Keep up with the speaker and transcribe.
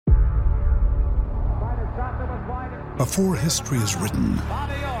Before history is written,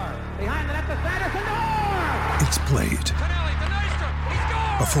 it's played.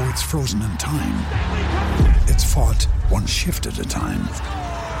 Before it's frozen in time, it's fought one shift at a time.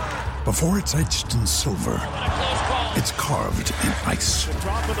 Before it's etched in silver, it's carved in ice.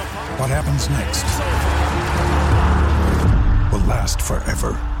 What happens next will last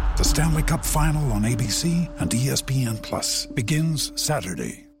forever. The Stanley Cup Final on ABC and ESPN Plus begins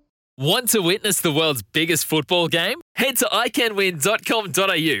Saturday. Want to witness the world's biggest football game? Head to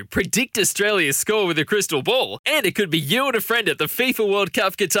iCanWin.com.au, predict Australia's score with a crystal ball, and it could be you and a friend at the FIFA World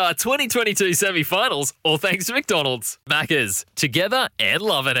Cup Qatar 2022 semi-finals, all thanks to McDonald's. Maccas, together and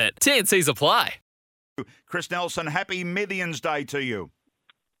loving it. TNCs apply. Chris Nelson, happy Millions Day to you.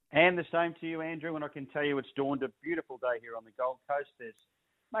 And the same to you, Andrew, and I can tell you it's dawned a beautiful day here on the Gold Coast. There's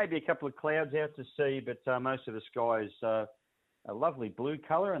maybe a couple of clouds out to sea, but most of the sky is a lovely blue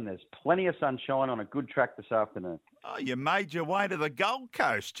colour, and there's plenty of sunshine on a good track this afternoon. Oh, you made your way to the Gold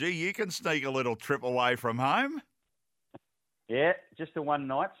Coast. Gee, you can sneak a little trip away from home. Yeah, just the one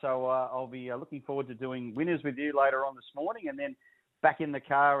night, so I'll be looking forward to doing winners with you later on this morning, and then back in the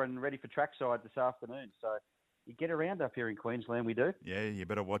car and ready for trackside this afternoon. So you get around up here in Queensland, we do. Yeah, you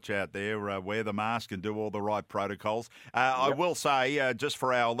better watch out there, wear the mask and do all the right protocols. I will say, just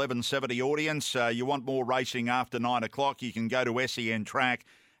for our 1170 audience, you want more racing after 9 o'clock, you can go to SEN Track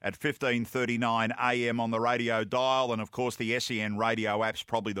at 15:39 a.m. on the radio dial, and of course the SEN radio app's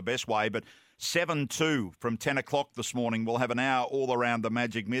probably the best way, but 7-2 from 10 o'clock this morning. We'll have an hour all around the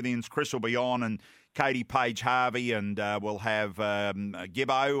Magic Millions. Chris will be on, and Katie Page Harvey, and we'll have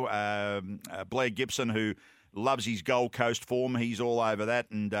Gibbo, Blair Gibson, who loves his Gold Coast form. He's all over that.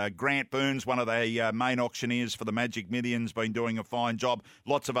 And Grant Burns, one of the main auctioneers for the Magic Millions, been doing a fine job.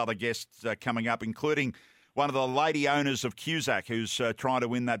 Lots of other guests coming up, including one of the lady owners of Cusack, who's trying to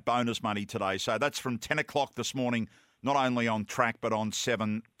win that bonus money today. So that's from 10 o'clock this morning, not only on track, but on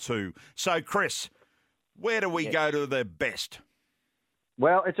 7-2. So, Chris, where do we go to the best?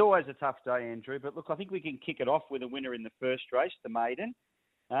 Well, it's always a tough day, Andrew, but look, I think we can kick it off with a winner in the first race, the maiden.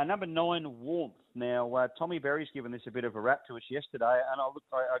 Number 9, Warmth. Now, Tommy Berry's given this a bit of a rap to us yesterday, and I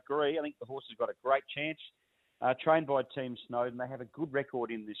agree. I think the horse has got a great chance. Trained by Team Snowden, they have a good record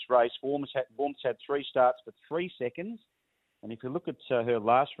in this race. Warmth's had 3 starts for 3 seconds, and if you look at her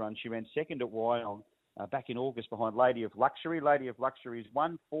last run, she ran second at Wyong back in August behind Lady of Luxury. Lady of Luxury's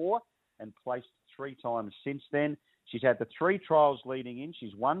won 4 and placed 3 times since then. She's had the 3 trials leading in.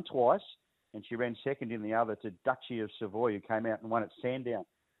 She's won twice, and she ran second in the other to Duchy of Savoy, who came out and won at Sandown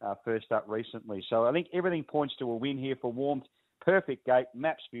first up recently. So I think everything points to a win here for Warmth. Perfect gate,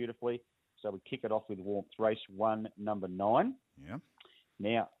 maps beautifully. So we kick it off with Warmth, race 1, number 9. Yeah.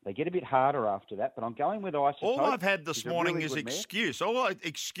 Now, they get a bit harder after that, but I'm going with Isotope. All I've had this morning is excuse.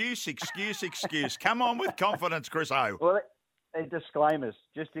 Excuse. Come on with confidence, Chris O. Well, disclaimers,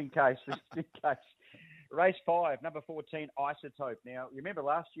 just in case. Race 5, number 14, Isotope. Now, you remember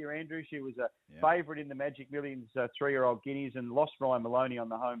last year, Andrew, she was a favourite in the Magic Millions 3-year-old Guineas and lost Ryan Maloney on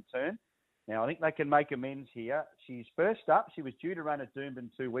the home turn. Now, I think they can make amends here. She's first up. She was due to run at Doomben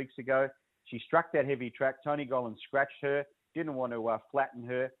 2 weeks ago. She struck that heavy track. Tony Gollan scratched her. Didn't want to flatten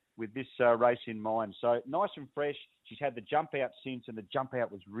her with this race in mind. So, nice and fresh. She's had the jump out since, and the jump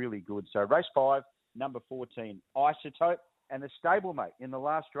out was really good. So, race 5, number 14, Isotope. And the stablemate in the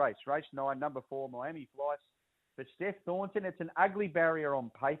last race, race 9, number 4, Miami Flies. For Steph Thornton, it's an ugly barrier on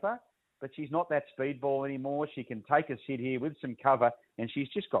paper, but she's not that speedball anymore. She can take a sit here with some cover, and she's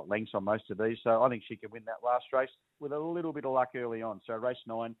just got lengths on most of these. So I think she can win that last race with a little bit of luck early on. So race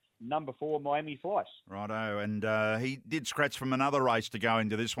 9, number 4, Miami Flies. Righto, and he did scratch from another race to go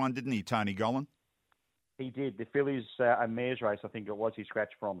into this one, didn't he, Tony Gollan? He did. The Fillies and Mares race, I think it was, he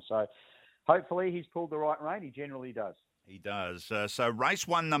scratched from. So hopefully he's pulled the right rein. He generally does. He does. So race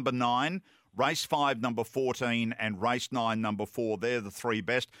 1, number 9, race 5, number 14, and race 9, number 4. They're the 3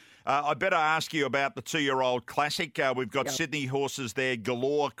 best. I better ask you about the 2-year-old Classic. We've got Sydney horses there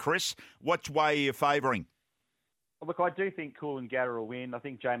galore. Chris, which way are you favouring? Look, I do think Coolangatta will win. I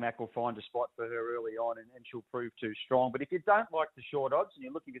think J-Mac will find a spot for her early on, and she'll prove too strong. But if you don't like the short odds and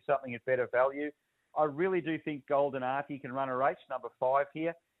you're looking for something at better value, I really do think Golden Artie can run a race, number 5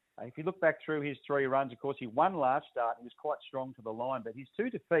 here. If you look back through his 3 runs, of course, he won last start. He was quite strong to the line, but his 2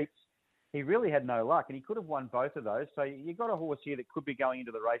 defeats, he really had no luck, and he could have won both of those. So you've got a horse here that could be going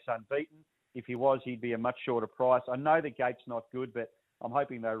into the race unbeaten. If he was, he'd be a much shorter price. I know the gate's not good, but I'm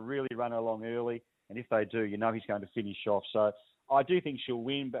hoping they really run along early, and if they do, you know he's going to finish off. So I do think she'll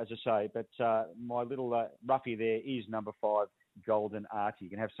win, as I say, but my little roughie there is number 5, Golden Artie. You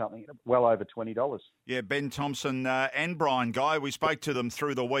can have something well over $20. Yeah, Ben Thompson and Brian Guy, we spoke to them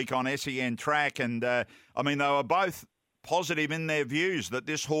through the week on SEN Track, and they were both positive in their views that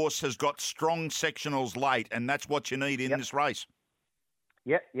this horse has got strong sectionals late, and that's what you need in this race.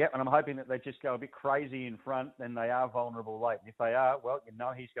 Yep, and I'm hoping that they just go a bit crazy in front, then they are vulnerable late. And if they are, well,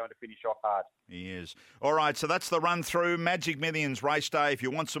 he's going to finish off hard. He is. All right, so that's the run-through. Magic Millions race day. If you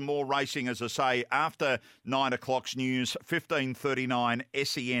want some more racing, as I say, after 9 o'clock's news, 15:39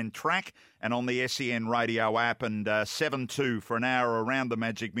 SEN Track and on the SEN radio app, and 7-2 for an hour around the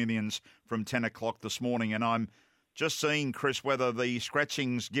Magic Millions from 10 o'clock this morning. And I'm just seeing, Chris, whether the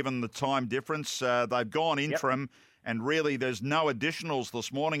scratchings, given the time difference, they've gone interim. Yep. And really, there's no additionals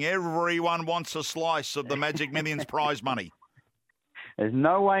this morning. Everyone wants a slice of the Magic Millions prize money. There's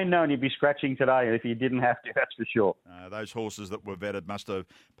no way known you'd be scratching today if you didn't have to, that's for sure. Those horses that were vetted must have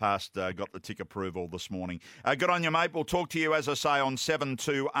passed, got the tick approval this morning. Good on you, mate. We'll talk to you, as I say, on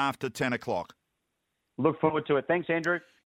 7-2 after 10 o'clock. Look forward to it. Thanks, Andrew.